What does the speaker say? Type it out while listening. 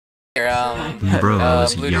Here,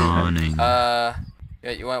 Bro's Blue, yawning.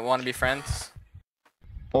 you want to be friends?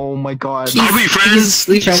 Oh my god. I'll be friends.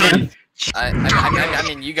 I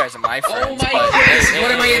mean, you guys are my friends. Oh my but, goodness, hey,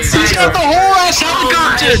 what am I hey, inside? hey, He's got the whole ass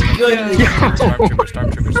helicopter!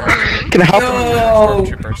 Stormtrooper. Can I help No!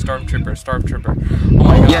 Stormtrooper. Oh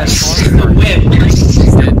my god. Yes. The whip.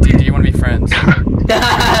 Do you want to be friends? Do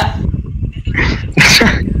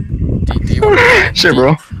you want to be friends? Sure,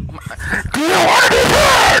 bro. Do you want to be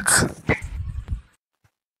friends?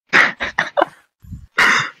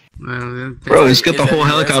 Bro, he's got the whole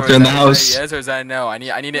helicopter in the house. Yes or is that no? I need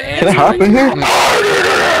an answer. Can I hop in here?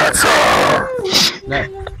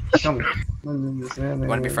 You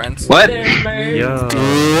want to be friends? What? Yo.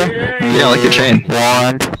 Yeah, like your chain.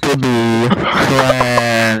 Want to be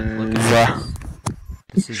friends?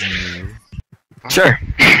 This is new. Sure.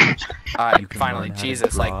 Alright, finally,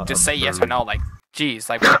 Jesus, like, just say yes or no, like, jeez,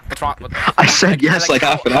 like, what's wrong with I said yes like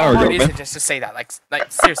half an hour how hard ago, is man. it just to say that, like,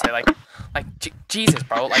 seriously, like, Jesus,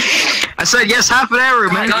 bro, like, I said yes half an hour,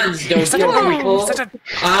 man. Guns don't you're such kill a, people. such a,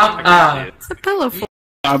 It's a pillow for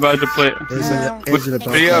I'm about to play. Is it about What do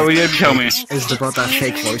you tell me? Is it about that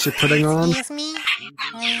fake voice you're putting on? Excuse me,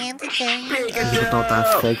 I am the Jerry. Is it about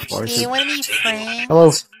that fake Do voice? you want to be friends?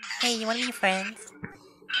 Hello. Hey, you want to be friends?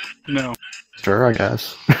 No. Sure, I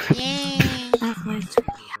guess. Yay!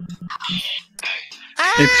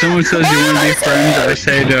 If someone says you want to be friends, I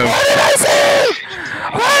say no.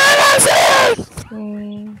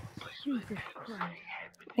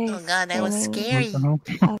 Oh god, that was scary.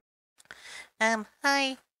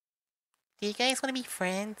 Hi. Do you guys want to be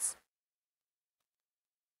friends?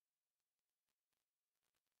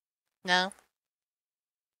 No?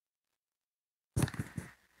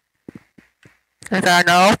 Is that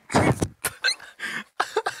no?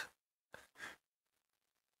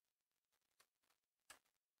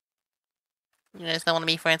 You guys don't want to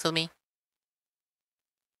be friends with me?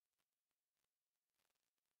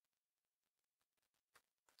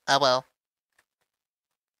 Oh well.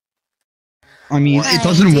 I mean, Hi, it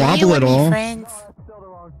doesn't do you wobble wanna at be all. friends?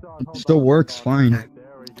 It still works fine.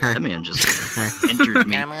 That man just entered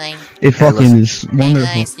me. Am I? It fucking is Hey wonderful.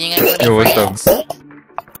 guys, do you guys want to Yo, be what's friends? up?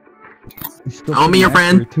 It's still I'll be your pretty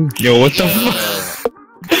friend. accurate, too. Yo, what the fuck?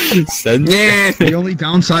 Yeah. The only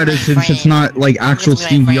downside is since it's not like actual Be my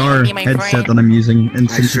Steam friend, VR be my friend. headset that I'm using, and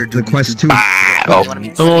since sure it's the do. Quest 2,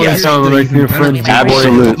 Oh, yes, absolutely.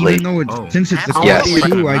 even though since it's the Yes. Quest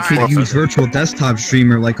 2, I could use virtual desktop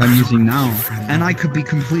streamer like I'm using now, and I could be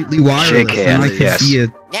completely wireless, Shake and I hands, could yes. be a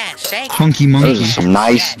Yeah, shake. funky Those monkey. are some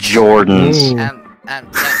nice Jordans. Whoa. Yeah,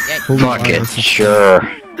 Fuck it, sure.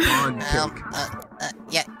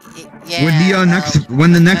 yeah, yeah. When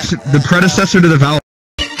the predecessor to the Valve.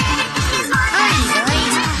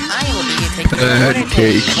 I will be taking the order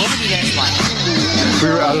today. What would you guys want? We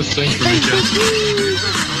were out of sync from each other.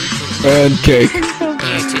 Pancake.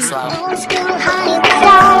 You're too slow.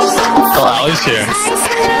 Oh, Ali's here.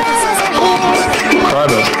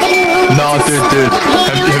 Private. No, dude.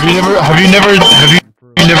 Have you never?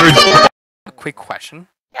 a quick question.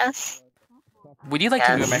 yes. Would you like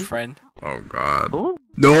to be my friend? Oh god.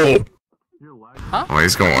 No. What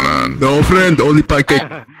is going on? No friend, only pancake.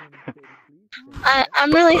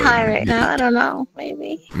 I'm really high right now. I don't know.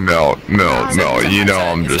 Maybe. No. You know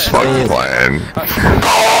I'm just fucking playing.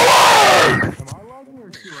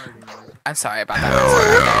 I'm sorry about that.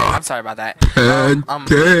 Hell yeah. I'm sorry about that.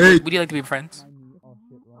 Pancake. Would you like to be friends?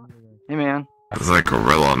 Hey man. There's like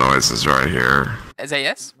gorilla noises right here. Is that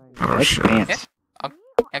yes? Oh shit. Okay.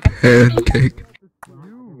 Pancake.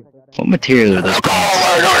 What material are those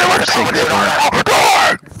pants?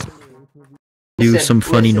 Do some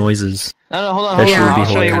funny noises. No, hold on. That sure would be I'll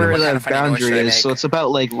show you hilarious. where What kind the of funny noise boundary should I is. make? So it's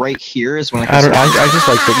about like right here is when I I can. just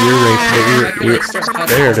like the ear rape.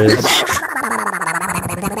 There it is.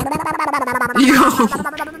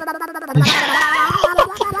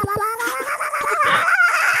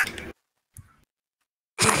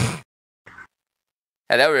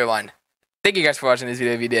 Hello everyone. Thank you guys for watching this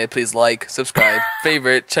video. If you did, please like, subscribe,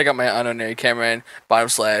 favorite, check out my unordinary Cameron, bottom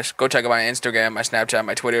slash, go check out my Instagram, my Snapchat,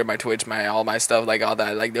 my Twitter, my Twitch, all my stuff, like all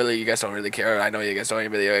that. Like literally you guys don't really care. I know you guys don't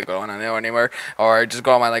really go on there anymore. Or just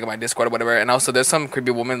go on my Discord or whatever. And also there's some creepy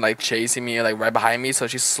woman like chasing me like right behind me, so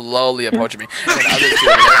she's slowly approaching me. And then other two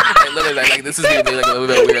like, literally like this is gonna be like a little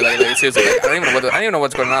bit weird. Like seriously, like, I don't even know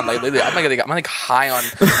what's going on. Like literally I'm like high on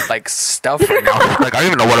like stuff right now. Like I don't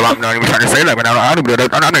even know what I'm not even trying to say. Like I don't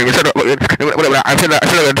even say I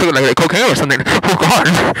feel like cocaine or something. Oh god.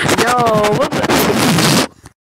 Yo, what the?